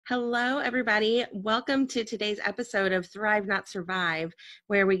Hello, everybody. Welcome to today's episode of Thrive Not Survive,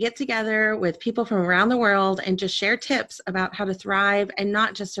 where we get together with people from around the world and just share tips about how to thrive and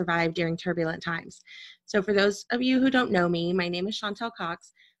not just survive during turbulent times. So, for those of you who don't know me, my name is Chantel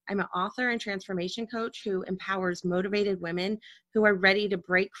Cox. I'm an author and transformation coach who empowers motivated women who are ready to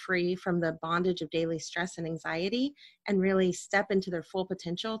break free from the bondage of daily stress and anxiety and really step into their full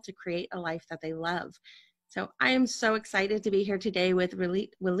potential to create a life that they love. So I am so excited to be here today with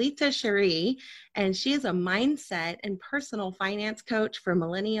Walita Cherie, and she is a mindset and personal finance coach for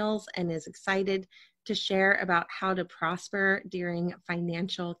millennials and is excited to share about how to prosper during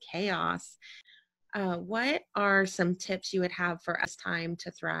financial chaos. What are some tips you would have for us time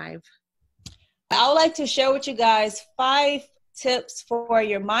to thrive? I would like to share with you guys 5 tips for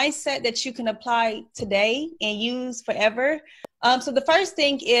your mindset that you can apply today and use forever. So the first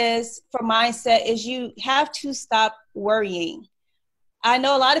thing is for mindset is you have to stop worrying. I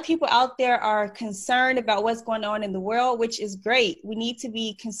know a lot of people out there are concerned about what's going on in the world, which is great. We need to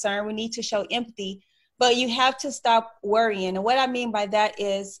be concerned. We need to show empathy, but you have to stop worrying. And what I mean by that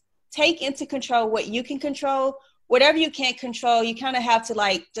is take into control what you can control. Whatever you can't control, you kind of have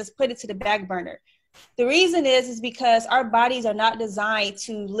to just put it to the back burner. The reason is because our bodies are not designed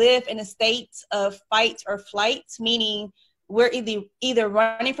to live in a state of fight or flight, meaning we're either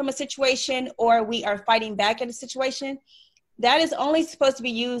running from a situation or we are fighting back at a situation. That is only supposed to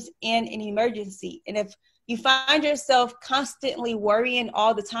be used in an emergency. And if you find yourself constantly worrying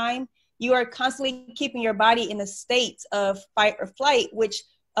all the time, you are constantly keeping your body in a state of fight or flight, which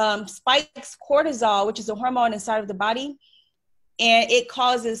spikes cortisol, which is a hormone inside of the body, and it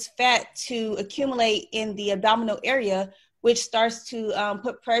causes fat to accumulate in the abdominal area, which starts to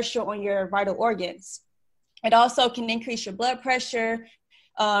put pressure on your vital organs. It also can increase your blood pressure.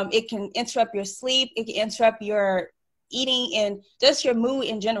 It can interrupt your sleep. It can interrupt your eating and just your mood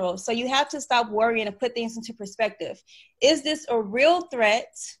in general. So you have to stop worrying and put things into perspective. Is this a real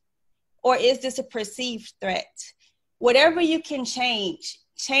threat or is this a perceived threat? Whatever you can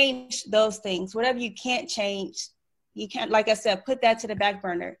change those things. Whatever you can't change, you can't, like I said, put that to the back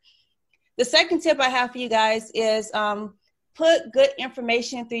burner. The second tip I have for you guys is put good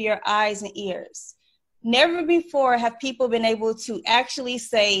information through your eyes and ears. Never before have people been able to actually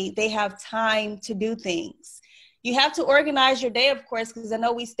say they have time to do things. You have to organize your day, of course, because I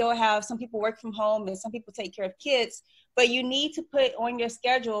know we still have some people work from home and some people take care of kids, but you need to put on your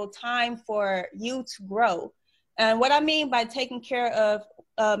schedule time for you to grow. And what I mean by taking care of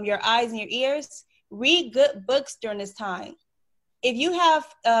your eyes and your ears, read good books during this time. If you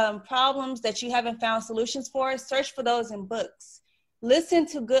have problems that you haven't found solutions for, search for those in books. Listen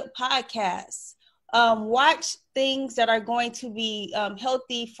to good podcasts. Watch things that are going to be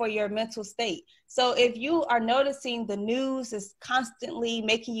healthy for your mental state. So if you are noticing the news is constantly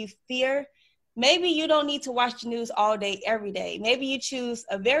making you fear, maybe you don't need to watch the news all day, every day. Maybe you choose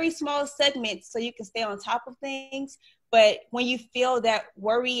a very small segment so you can stay on top of things. But when you feel that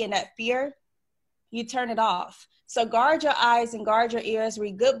worry and that fear, you turn it off. So guard your eyes and guard your ears,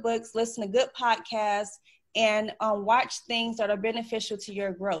 read good books, listen to good podcasts, and watch things that are beneficial to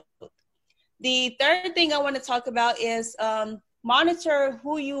your growth. The third thing I want to talk about is monitor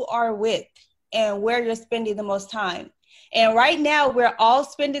who you are with and where you're spending the most time. And right now, we're all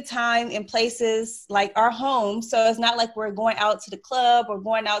spending time in places like our home. So it's not like we're going out to the club or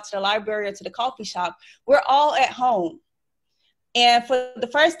going out to the library or to the coffee shop. We're all at home. And for the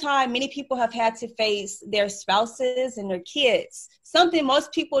first time, many people have had to face their spouses and their kids, something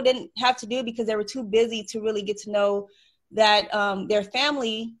most people didn't have to do because they were too busy to really get to know that their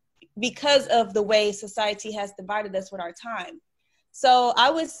family, because of the way society has divided us with our time. So I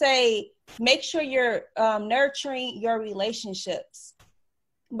would say make sure you're nurturing your relationships.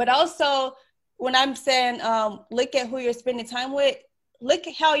 But also, when I'm saying look at who you're spending time with, look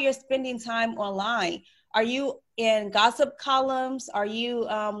at how you're spending time online. Are you in gossip columns? Are you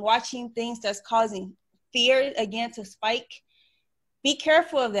watching things that's causing fear again to spike? Be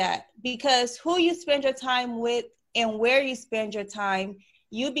careful of that, because who you spend your time with and where you spend your time,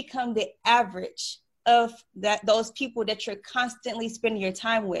 you become the average of those people that you're constantly spending your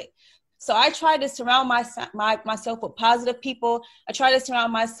time with. So I try to surround myself with positive people. I try to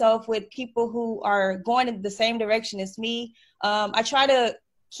surround myself with people who are going in the same direction as me. I try to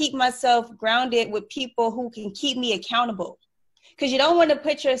keep myself grounded with people who can keep me accountable, because you don't want to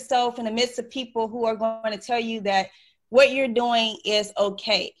put yourself in the midst of people who are going to tell you that what you're doing is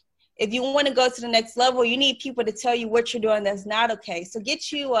okay. If you want to go to the next level, you need people to tell you what you're doing that's not okay. So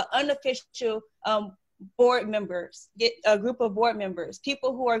get you an unofficial board members, get a group of board members,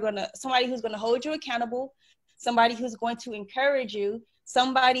 people who are somebody who's going to hold you accountable, somebody who's going to encourage you,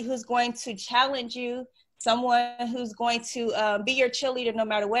 somebody who's going to challenge you, someone who's going to be your cheerleader no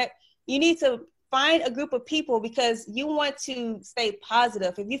matter what. You need to find a group of people because you want to stay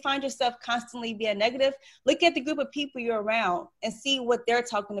positive. If you find yourself constantly being negative, look at the group of people you're around and see what they're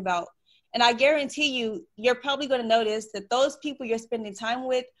talking about. And I guarantee you, you're probably going to notice that those people you're spending time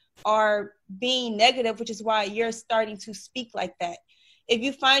with are being negative, which is why you're starting to speak like that. If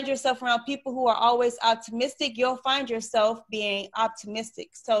you find yourself around people who are always optimistic, you'll find yourself being optimistic.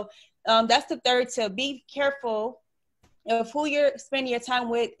 So that's the third tip. Be careful of who you're spending your time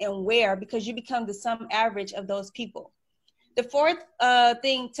with and where, because you become the sum average of those people. The fourth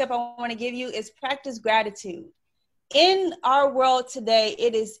tip I want to give you is practice gratitude. In our world today,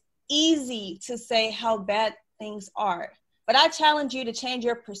 it is easy to say how bad things are, but I challenge you to change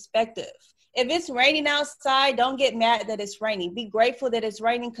your perspective. If it's raining outside, don't get mad that it's raining. Be grateful that it's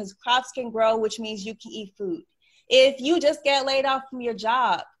raining because crops can grow, which means you can eat food. If you just get laid off from your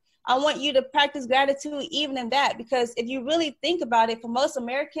job, I want you to practice gratitude even in that, because if you really think about it, for most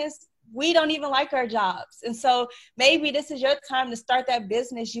Americans, we don't even like our jobs. And so maybe this is your time to start that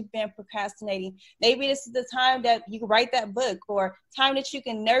business you've been procrastinating. Maybe this is the time that you can write that book, or time that you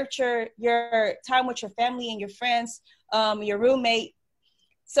can nurture your time with your family and your friends, your roommate.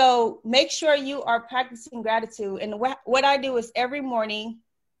 So make sure you are practicing gratitude. And what I do is every morning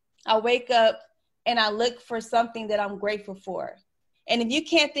I wake up and I look for something that I'm grateful for. And if you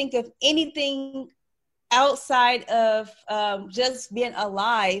can't think of anything outside of just being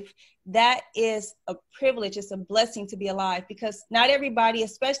alive, that is a privilege. It's a blessing to be alive, because not everybody,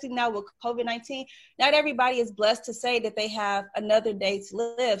 especially now with COVID-19, not everybody is blessed to say that they have another day to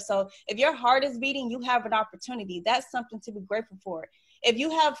live. So if your heart is beating, you have an opportunity. That's something to be grateful for. If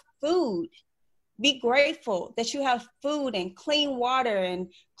you have food, be grateful that you have food and clean water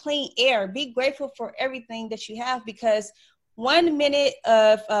and clean air. Be grateful for everything that you have, because 1 minute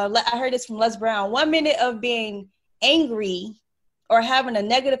of, I heard this from Les Brown, 1 minute of being angry or having a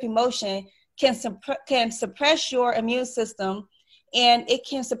negative emotion can suppress your immune system, and it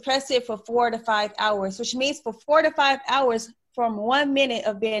can suppress it for 4 to 5 hours, which means for 4 to 5 hours from 1 minute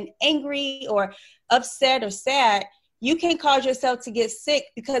of being angry or upset or sad, you can cause yourself to get sick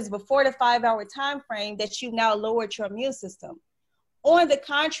because of a 4 to 5 hour time frame that you've now lowered your immune system. On the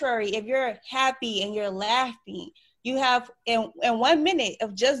contrary, if you're happy and you're laughing, you have in 1 minute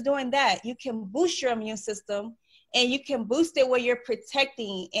of just doing that, you can boost your immune system, and you can boost it where you're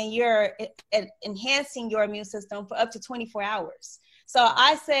protecting and you're enhancing your immune system for up to 24 hours. So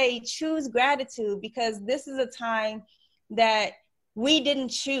I say choose gratitude, because this is a time that we didn't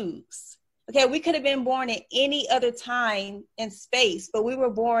choose. Okay, we could have been born at any other time in space, but we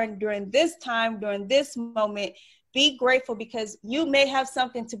were born during this time, during this moment. Be grateful, because you may have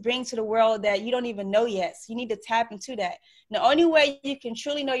something to bring to the world that you don't even know yet. So you need to tap into that. And the only way you can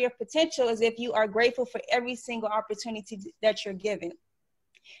truly know your potential is if you are grateful for every single opportunity that you're given.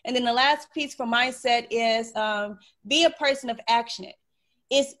 And then the last piece for mindset is be a person of action.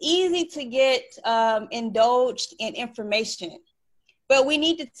 It's easy to get indulged in information, but we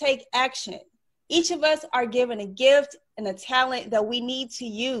need to take action. Each of us are given a gift and a talent that we need to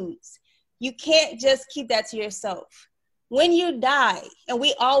use. You can't just keep that to yourself. When you die, and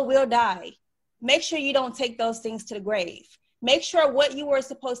we all will die, make sure you don't take those things to the grave. Make sure what you were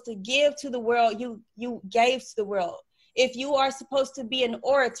supposed to give to the world, you gave to the world. If you are supposed to be an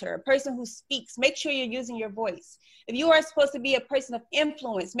orator, a person who speaks, make sure you're using your voice. If you are supposed to be a person of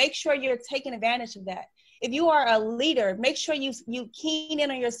influence, make sure you're taking advantage of that. If you are a leader, make sure you keen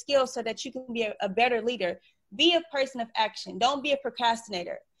in on your skills so that you can be a better leader. Be a person of action. Don't be a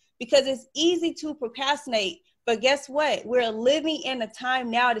procrastinator, because it's easy to procrastinate. But guess what? We're living in a time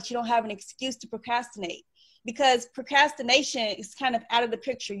now that you don't have an excuse to procrastinate, because procrastination is kind of out of the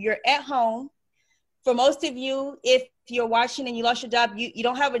picture. You're at home. For most of you, if you're watching and you lost your job, you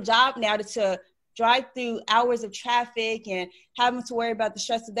don't have a job now to drive through hours of traffic and having to worry about the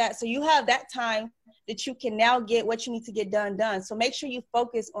stress of that. So you have that time that you can now get what you need to get done. So make sure you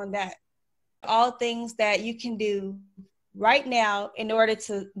focus on that. All things that you can do right now in order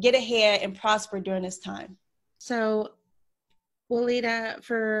to get ahead and prosper during this time. So, Walida,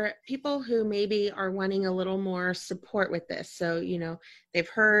 for people who maybe are wanting a little more support with this, so, they've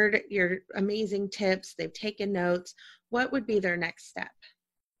heard your amazing tips, they've taken notes, what would be their next step?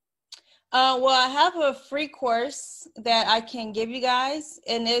 Well, I have a free course that I can give you guys,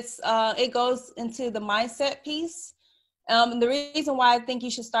 and it goes into the mindset piece. And the reason why I think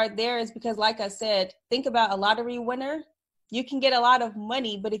you should start there is because, like I said, think about a lottery winner. You can get a lot of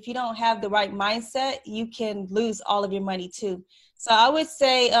money, but if you don't have the right mindset, you can lose all of your money too. So I would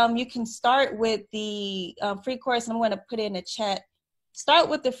say you can start with the free course. I'm going to put it in the chat. start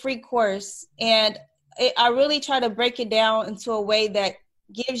with the free course. And I really try to break it down into a way that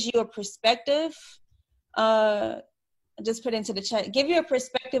gives you a perspective. I just put into the chat, give you a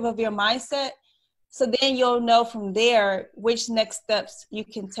perspective of your mindset. So then you'll know from there which next steps you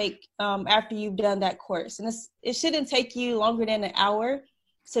can take after you've done that course. And it shouldn't take you longer than an hour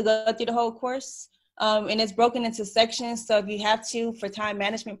to go through the whole course. And it's broken into sections. So if you have to, for time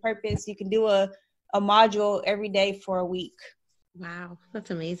management purpose, you can do a module every day for a week. Wow,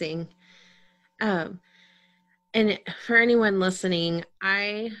 that's amazing. And for anyone listening,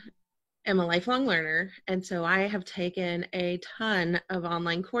 I am a lifelong learner. And so I have taken a ton of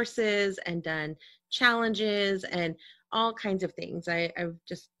online courses and done challenges and all kinds of things. I've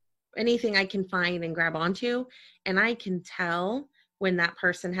just anything I can find and grab onto. And I can tell when that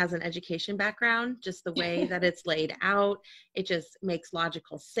person has an education background, just the way that it's laid out, it just makes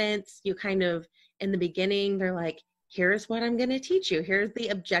logical sense. You kind of, in the beginning, they're like, here's what I'm going to teach you. Here's the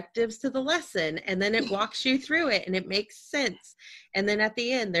objectives to the lesson. And then it walks you through it and it makes sense. And then at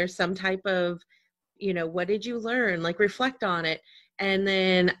the end, there's some type of, what did you learn? Like reflect on it. And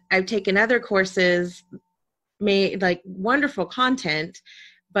then I've taken other courses, made like wonderful content,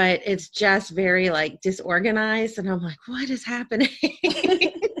 but it's just very like disorganized. And I'm like, what is happening?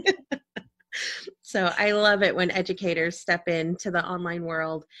 So I love it when educators step into the online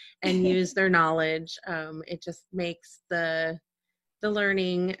world and use their knowledge. It just makes the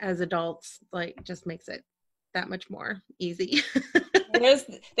learning as adults, like, just makes it that much more easy.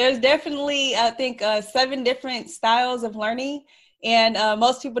 There's definitely, I think, 7 different styles of learning. And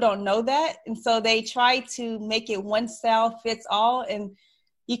most people don't know that. And so they try to make it one style fits all. And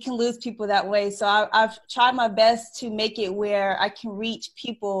you can lose people that way. So I've tried my best to make it where I can reach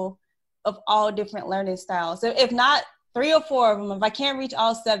people of all different learning styles. So if not 3 or 4 of them, if I can't reach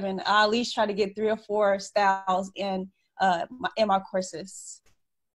all 7, I'll at least try to get 3 or 4 styles in my courses.